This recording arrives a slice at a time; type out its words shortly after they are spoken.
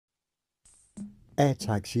Air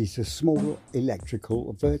taxis are small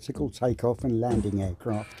electrical vertical takeoff and landing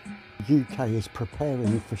aircraft. The UK is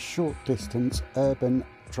preparing for short-distance urban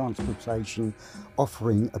transportation,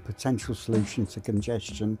 offering a potential solution to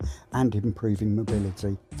congestion and improving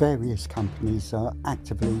mobility. Various companies are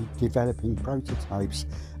actively developing prototypes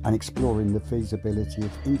and exploring the feasibility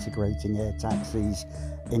of integrating air taxis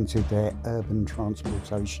into their urban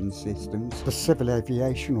transportation systems. The Civil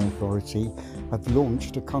Aviation Authority have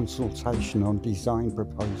launched a consultation on design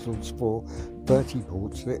proposals for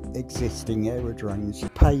vertiports for existing aerodromes,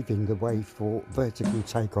 paving the way for vertical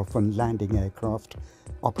takeoff and landing aircraft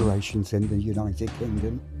operations in the United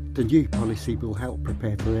Kingdom. The new policy will help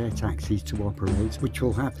prepare for air taxis to operate, which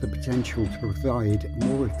will have the potential to provide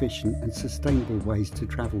more efficient and sustainable ways to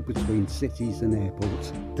travel between cities and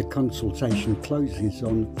airports. The consultation closes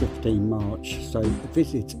on 15 March, so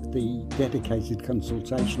visit the dedicated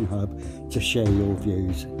consultation hub to share your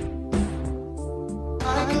views.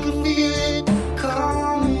 I can feel